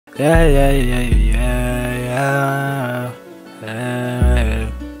Yeah, yeah, yeah, yeah, yeah,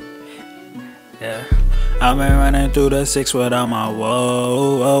 yeah. I've been running through the 6 without my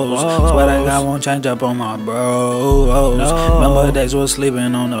woes. Swear that God won't change up on my bros. Remember days was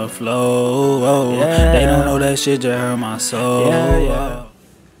sleeping on the floor. They don't know that shit just hurt my soul.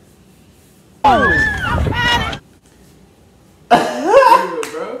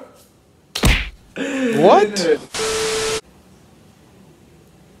 What?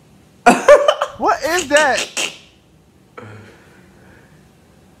 What is that?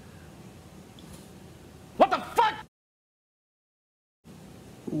 What the fuck?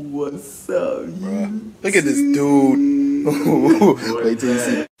 What's up, you? Look at this dude. Wait till you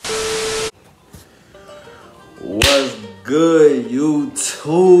see. What's good,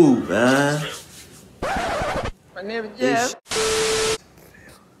 YouTube, man? My name is Jeff.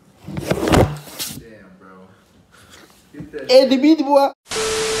 Damn, bro. Get that Hey, the beat boy.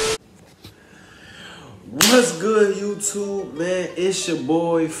 What's good, YouTube, man? It's your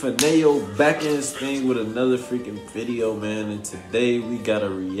boy Fineo back in this thing with another freaking video, man. And today we got a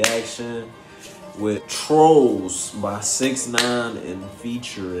reaction with Trolls by 6ix9ine and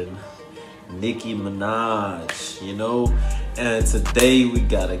featuring Nicki Minaj, you know. And today we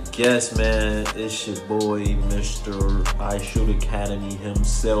got a guest, man. It's your boy, Mr. I Shoot Academy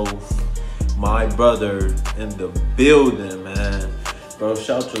himself, my brother in the building, man. Bro,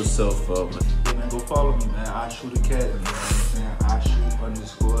 shout yourself up, man. Yeah, man, go follow me, man. I Shoot Academy. You know what I'm saying? I Shoot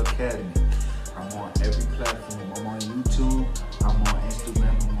 _Academy. I'm on every platform. I'm on YouTube. I'm on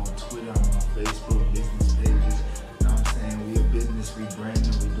Instagram. I'm on Twitter. I'm on Facebook. Business pages. You know what I'm saying? We a business. We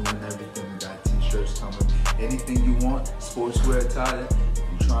branding. We doing everything. We got t-shirts coming. Anything you want, sportswear attire.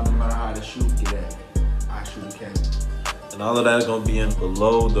 You trying to learn how to shoot? Get at it. I Shoot Academy. And all of that is gonna be in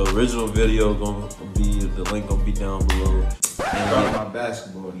below. The original video gonna be, the link gonna be down below. I'm talking about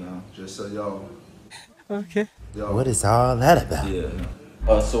basketball now, just so y'all. Okay. What is all that about? Yeah.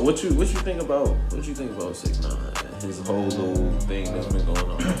 So what you think about 6ix9ine and his whole little thing that's been going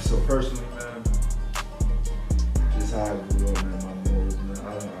on? So personally, man, just how I grew up, man, my morals, man, I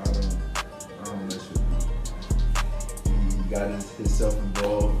don't mess with people. He got himself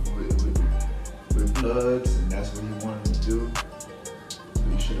involved with bloods, and that's what he wanted to do. So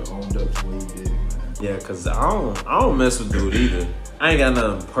he should have owned up to what he did, man. Yeah, cause I don't mess with dude either. I ain't got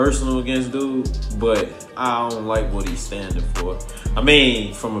nothing personal against dude, but I don't like what he's standing for. I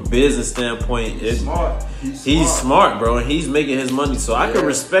mean, from a business standpoint, He's smart. He's smart, bro, and he's making his money, so I can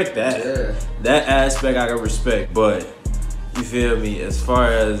respect that. Yeah. That aspect I can respect, but you feel me? As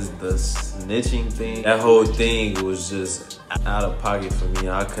far as the snitching thing, that whole thing was just out of pocket for me.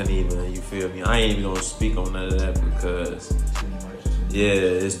 I couldn't even, you feel me? I ain't even gonna speak on none of that because yeah,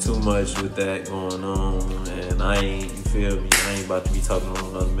 it's too much with that going on, and I ain't, you feel me? I ain't about to be talking on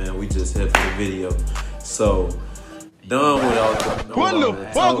another man. We just here for the video, so done with all the. What the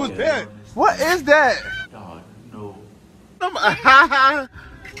fuck was that? What is that? Dog, no.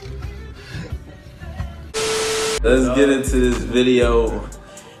 Let's get into this video.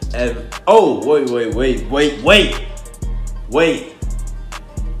 And oh, wait.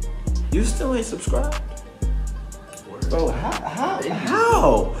 You still ain't subscribed? Bro, how?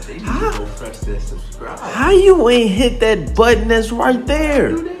 Go press that subscribe. How you ain't hit that button that's right there?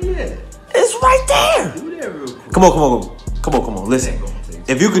 Do that yet? It's right there. Do that real quick. Come on. Listen,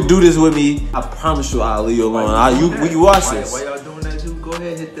 if you could do this with me, I promise you I'll leave you alone. We can watch this. While y'all doing that too, go ahead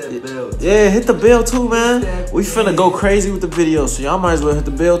and hit that bell. Yeah, hit the bell too, man. We finna go crazy with the video, so y'all might as well hit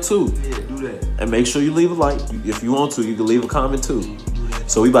the bell too. Yeah, do that. And make sure you leave a like. If you want to, you can leave a comment too.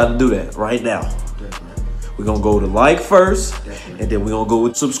 So we about to do that right now. We're gonna go to like first, and then we're gonna go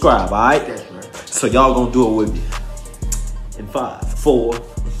with subscribe, all right? So y'all gonna do it with me. In 5, 4,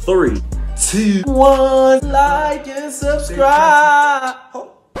 3, 2, 1. Like and subscribe.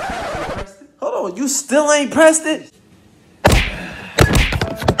 Hold on, you still ain't pressed it?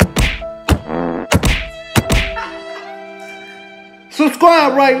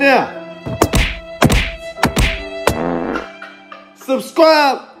 Subscribe right now.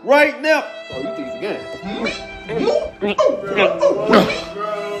 Subscribe right now. Oh, you think it's a game?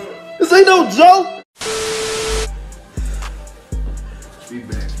 This ain't no joke. Be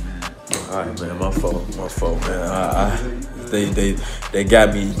back, man. All right, man. My fault, man. They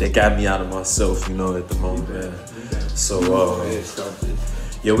got me out of myself, you know, at the moment, man. So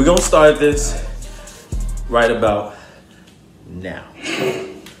yeah, we gonna start this right about now.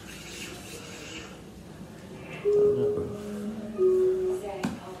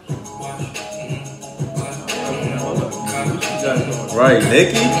 Right,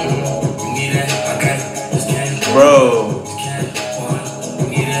 Nicki? Bro.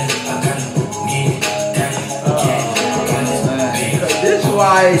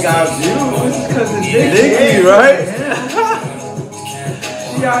 why he got views, because of Nicki, right?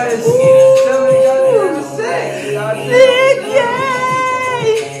 She out there selling goddamn sex.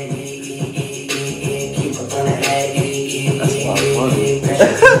 That's a lot of money.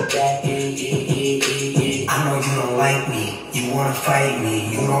 I know you don't like me, you wanna fight me,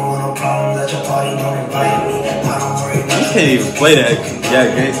 you don't want no problems at your party, don't invite me. I don't worry about You can't even play that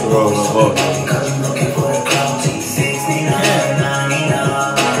gangster role no more. because you looking for the clout. 6ix9ine, 9ine,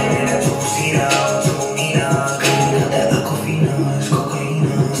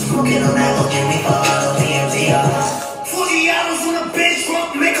 smoking on that Jimmy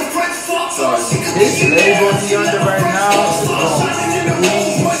His label he under right now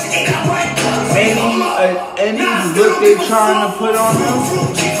any look they trying to put on him,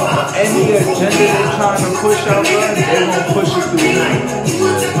 any agenda they trying to push out, they gonna push it through him.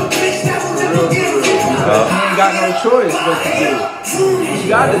 For real. He ain't got no choice but to do it. He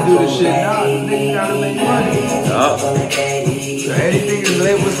gotta do the shit now. The nigga gotta make money. So anything his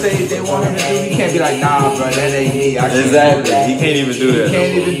label say they want him to do, he can't be like, nah, bro, that ain't me. Exactly. He can't even do that. He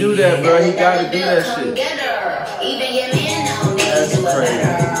can't even do that, bro. He gotta do that shit. That's crazy.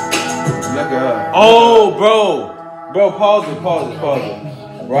 Look at her. Oh, bro, pause it.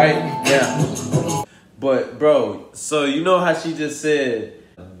 Right now. But bro, so you know how she just said,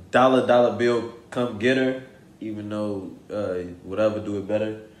 dollar bill, come get her, even though whatever do it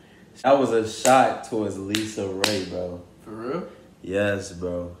better. That was a shot towards Lisa Ray, bro. For real? Yes,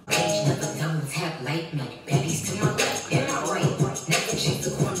 bro.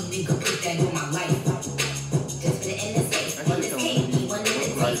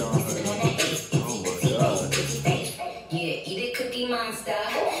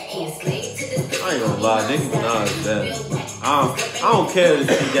 I ain't gonna lie, Nicki Minaj, that I don't care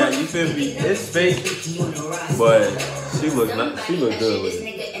that she got, you feel me? It's fake, but she look good with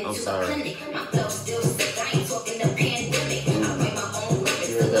it. I'm sorry. You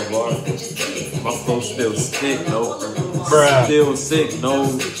heard that bar? My flow still sick, still sick, no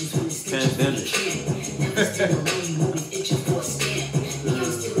pandemic.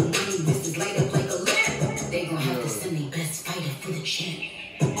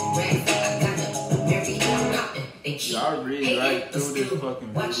 Y'all read right through this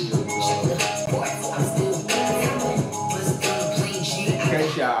fucking video, bro.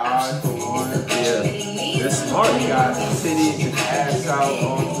 Catch your eyes for one. Yeah, it's smart. You got titties and ass out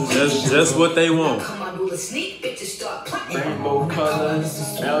on Just what they want. rainbow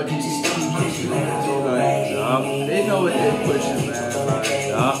colors, LGBTQ. They know what they're pushing, man.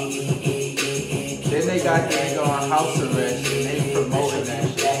 Then they got the nigga on house arrest and they promoting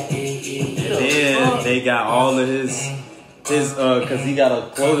that shit. And then they got all of his cause he got a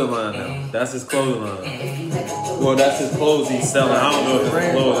clothing line now. That's his clothing line. Well, that's his clothes he's selling. I don't know if it's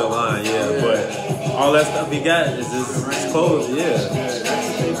a clothing line, but all that stuff he got is his clothes,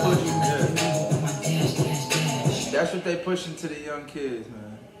 That's what they pushing to the young kids,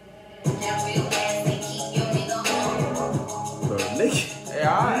 man. Bro, Nicki. Hey,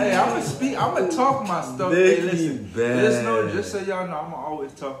 I'ma speak. I'ma talk my stuff. Nicki Hey, listen. bad. Just so y'all know, I'ma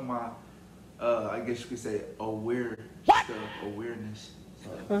always talk my, I guess you could say, awareness.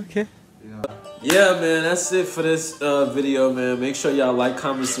 Okay. You know. Yeah, man, that's it for this video, man. Make sure y'all like,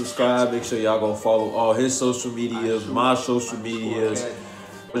 comment, subscribe. Make sure y'all go follow all his social medias, my social medias.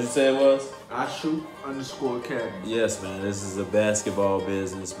 What'd you say it was? _Academy. Yes, man. This is a basketball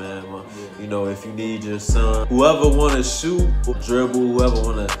business, man. You know, if you need your son, whoever want to shoot or dribble, whoever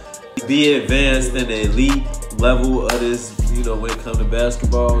want to be advanced in the elite level of this, you know, when it comes to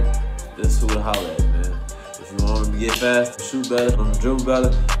basketball, that's who to holler at, man. If you want to get fast, shoot better, dribble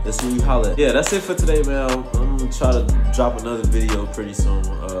better, that's who you holler at. Yeah, that's it for today, man. I'm going to try to drop another video pretty soon.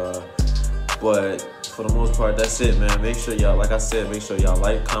 But for the most part, that's it, man. Make sure y'all, like I said, make sure y'all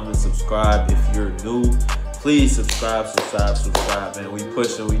like, comment, subscribe. If you're new, please subscribe, man. We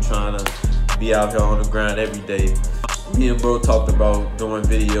pushing, we trying to be out here on the grind every day. Me and bro talked about doing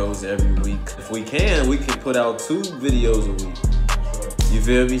videos every week. If we can put out 2 videos a week. You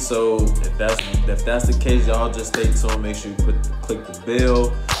feel me? So if that's the case, y'all just stay tuned. Make sure you click the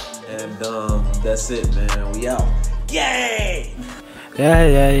bell, and that's it, man. We out. Yay!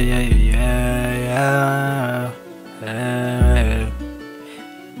 Yeah.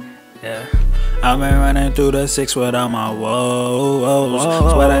 I've been running through the 6 without my woes.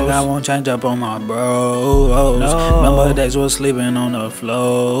 Swear that God won't change up on my bros. Remember days was sleeping on the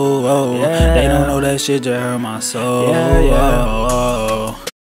floor. They don't know that shit just hurt my soul.